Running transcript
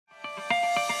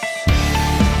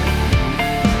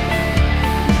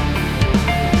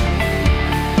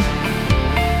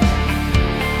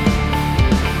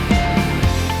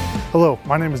Hello,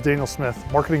 my name is Daniel Smith,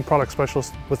 Marketing Product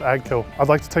Specialist with AGCO. I'd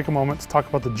like to take a moment to talk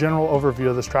about the general overview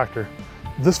of this tractor.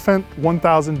 This Fendt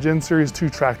 1000 Gen Series 2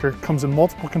 tractor comes in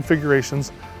multiple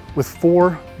configurations with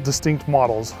 4 distinct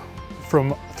models,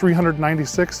 from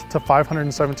 396 to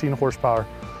 517 horsepower.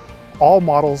 All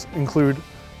models include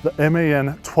the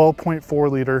MAN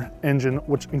 12.4 liter engine,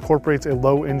 which incorporates a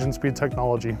low engine speed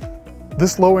technology.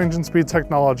 This low engine speed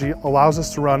technology allows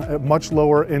us to run at much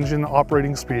lower engine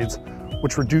operating speeds,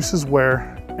 which reduces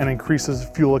wear and increases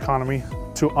fuel economy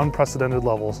to unprecedented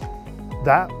levels.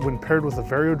 That, when paired with a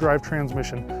Vario drive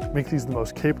transmission, make these the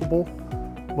most capable,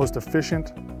 most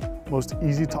efficient, most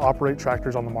easy to operate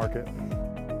tractors on the market.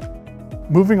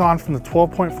 Moving on from the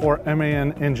 12.4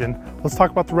 MAN engine, let's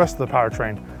talk about the rest of the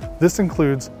powertrain. This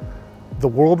includes the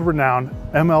world-renowned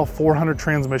ML400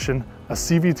 transmission, a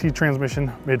CVT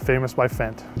transmission made famous by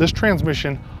Fendt. This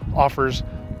transmission offers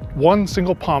one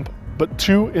single pump but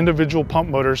 2 individual pump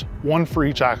motors, 1 for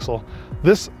each axle.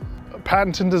 This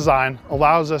patented design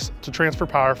allows us to transfer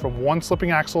power from one slipping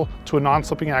axle to a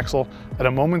non-slipping axle at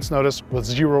a moment's notice with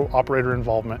 0 operator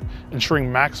involvement,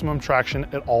 ensuring maximum traction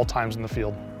at all times in the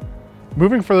field.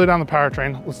 Moving further down the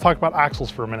powertrain, let's talk about axles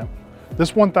for a minute.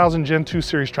 This 1000 Gen 2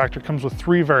 series tractor comes with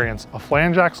 3 variants: a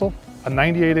flange axle, a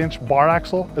 98-inch bar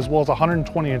axle, as well as a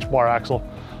 120-inch bar axle,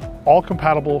 all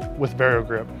compatible with Vario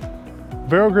grip.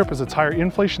 Vario grip is a tire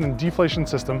inflation and deflation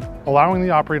system, allowing the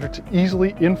operator to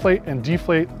easily inflate and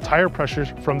deflate tire pressures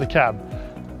from the cab.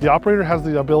 The operator has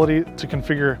the ability to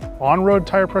configure on-road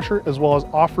tire pressure as well as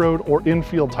off-road or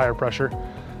in-field tire pressure,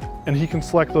 and he can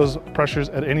select those pressures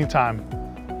at any time.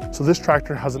 So this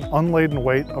tractor has an unladen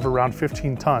weight of around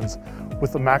 15 tons,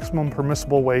 with a maximum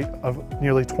permissible weight of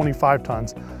nearly 25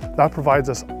 tons. That provides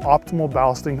us optimal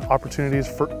ballasting opportunities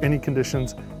for any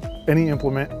conditions, any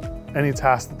implement, any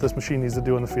task that this machine needs to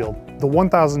do in the field. The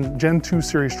 1000 Gen 2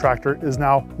 series tractor is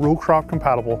now row crop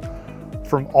compatible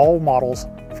from all models,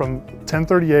 from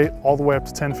 1038 all the way up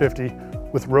to 1050,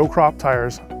 with row crop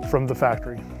tires from the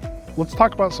factory. Let's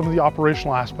talk about some of the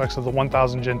operational aspects of the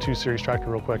 1000 Gen 2 series tractor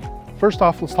real quick. First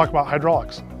off, let's talk about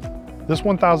hydraulics. This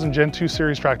 1000 Gen 2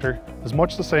 series tractor is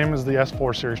much the same as the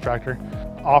S4 series tractor.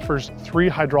 Offers 3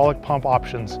 hydraulic pump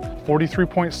options: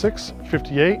 43.6,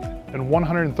 58, and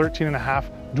 113.5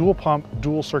 dual pump,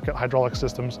 dual circuit hydraulic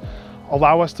systems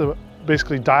allow us to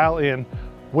basically dial in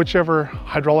whichever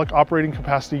hydraulic operating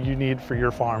capacity you need for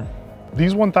your farm.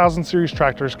 These 1000 series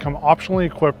tractors come optionally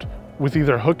equipped with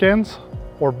either hook ends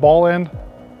or ball end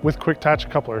with quick attach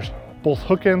couplers. Both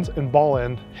hook ends and ball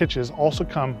end hitches also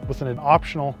come with an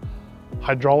optional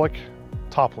hydraulic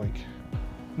top link.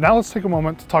 Now let's take a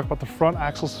moment to talk about the front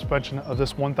axle suspension of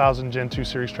this 1000 Gen 2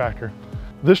 series tractor.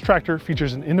 This tractor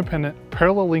features an independent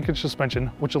parallel linkage suspension,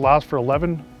 which allows for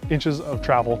 11 inches of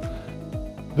travel.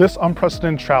 This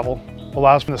unprecedented travel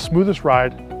allows for the smoothest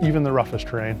ride, even the roughest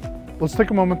terrain. Let's take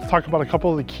a moment to talk about a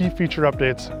couple of the key feature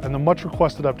updates and the much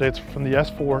requested updates from the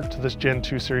S4 to this Gen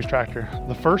 2 series tractor.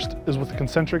 The first is with the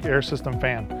concentric air system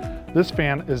fan. This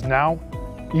fan is now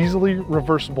easily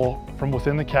reversible from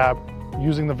within the cab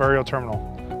using the Vario terminal.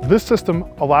 This system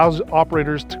allows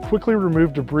operators to quickly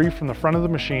remove debris from the front of the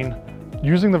machine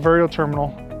using the Vario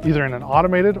terminal, either in an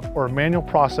automated or a manual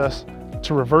process,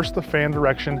 to reverse the fan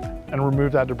direction and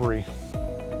remove that debris.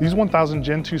 These 1000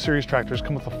 Gen 2 series tractors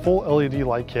come with a full LED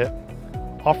light kit,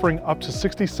 offering up to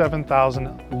 67,000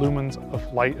 lumens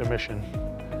of light emission.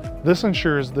 This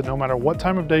ensures that no matter what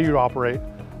time of day you operate,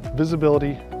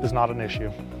 visibility is not an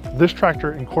issue. This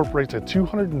tractor incorporates a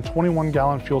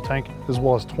 221-gallon fuel tank as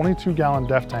well as 22-gallon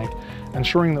DEF tank,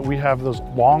 ensuring that we have those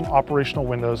long operational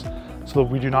windows so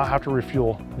that we do not have to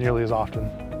refuel nearly as often.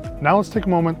 Now let's take a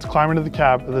moment to climb into the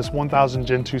cab of this 1000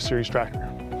 Gen 2 series tractor.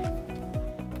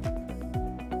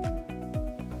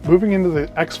 Moving into the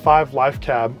X5 Life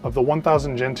cab of the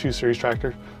 1000 Gen 2 series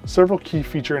tractor, several key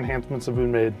feature enhancements have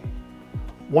been made,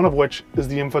 one of which is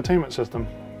the infotainment system.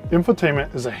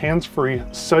 Infotainment is a hands-free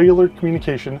cellular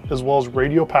communication as well as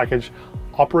radio package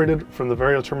operated from the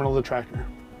Vario terminal of the tractor.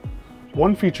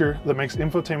 One feature that makes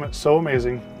infotainment so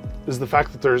amazing is the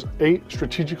fact that there's 8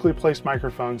 strategically placed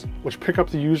microphones which pick up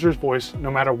the user's voice no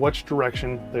matter which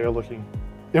direction they are looking.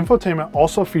 Infotainment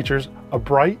also features a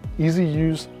bright,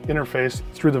 easy-use interface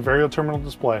through the Vario terminal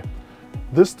display.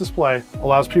 This display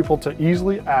allows people to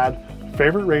easily add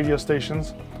favorite radio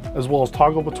stations as well as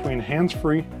toggle between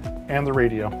hands-free and the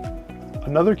radio.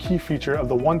 Another key feature of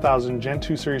the 1000 Gen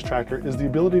 2 series tractor is the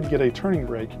ability to get a turning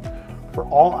brake for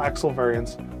all axle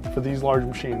variants for these large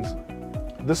machines.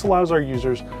 This allows our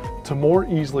users to more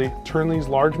easily turn these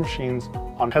large machines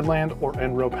on headland or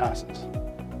end row passes.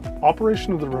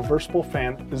 Operation of the reversible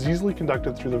fan is easily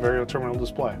conducted through the Vario terminal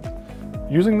display.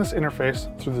 Using this interface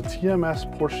through the TMS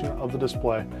portion of the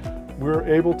display, we are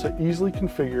able to easily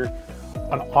configure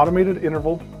an automated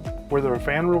interval where the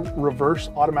fan will reverse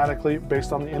automatically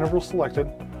based on the interval selected,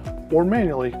 or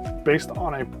manually based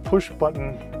on a push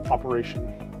button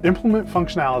operation. Implement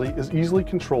functionality is easily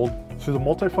controlled through the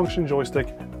multifunction joystick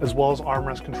as well as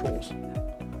armrest controls.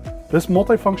 This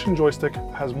multifunction joystick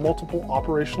has multiple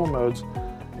operational modes,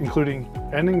 including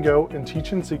end and go and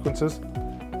teach-in sequences,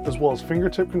 as well as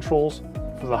fingertip controls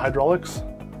for the hydraulics,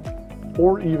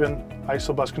 or even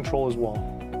isobus control as well.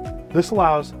 This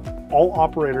allows all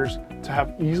operators to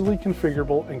have easily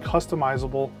configurable and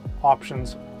customizable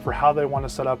options for how they want to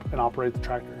set up and operate the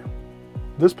tractor.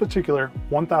 This particular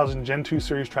 1000 Gen 2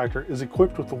 series tractor is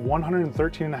equipped with the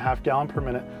 113.5 gallon per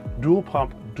minute dual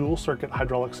pump, dual circuit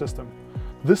hydraulic system.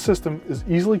 This system is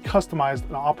easily customized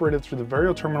and operated through the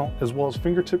Vario terminal as well as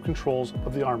fingertip controls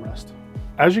of the armrest.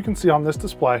 As you can see on this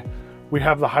display, we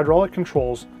have the hydraulic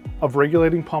controls of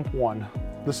regulating pump 1.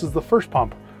 This is the first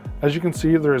pump. As you can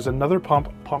see, there is another pump,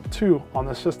 pump 2, on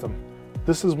this system.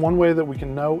 This is one way that we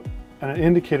can know and an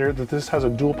indicator that this has a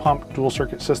dual pump, dual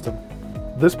circuit system.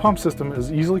 This pump system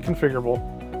is easily configurable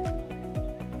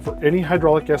for any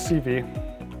hydraulic SCV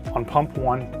on pump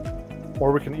 1,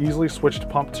 or we can easily switch to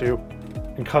pump 2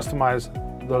 and customize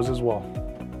those as well.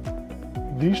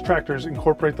 These tractors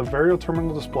incorporate the Vario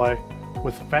terminal display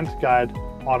with Fendt guide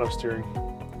auto steering.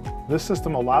 This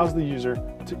system allows the user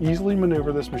to easily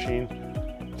maneuver this machine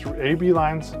through AB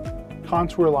lines,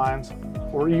 contour lines,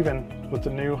 or even with the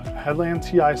new Headland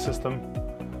TI system,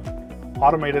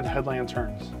 automated headland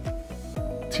turns.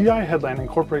 TI Headland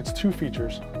incorporates two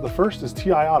features. The first is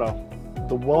TI Auto,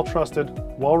 the well-trusted,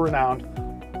 well-renowned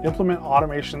implement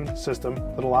automation system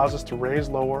that allows us to raise,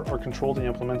 lower, or control the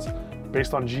implements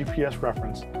based on GPS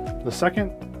reference. The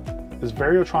second is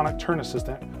Variotronic Turn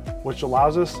Assistant, which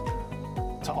allows us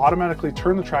to automatically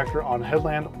turn the tractor on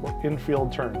headland or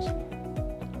infield turns.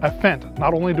 At Fendt,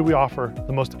 not only do we offer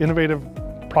the most innovative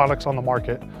products on the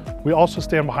market, we also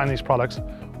stand behind these products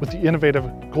with the innovative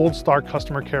Gold Star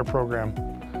Customer Care Program.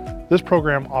 This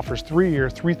program offers 3-year,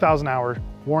 3,000-hour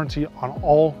warranty on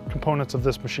all components of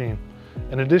this machine.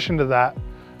 In addition to that,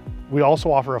 we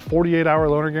also offer a 48-hour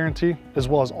loaner guarantee, as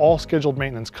well as all scheduled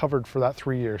maintenance covered for that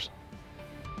 3 years.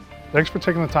 Thanks for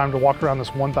taking the time to walk around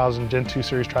this 1000 Gen 2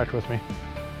 series tractor with me.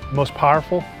 The most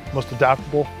powerful, most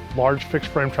adaptable, large fixed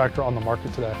frame tractor on the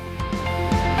market today.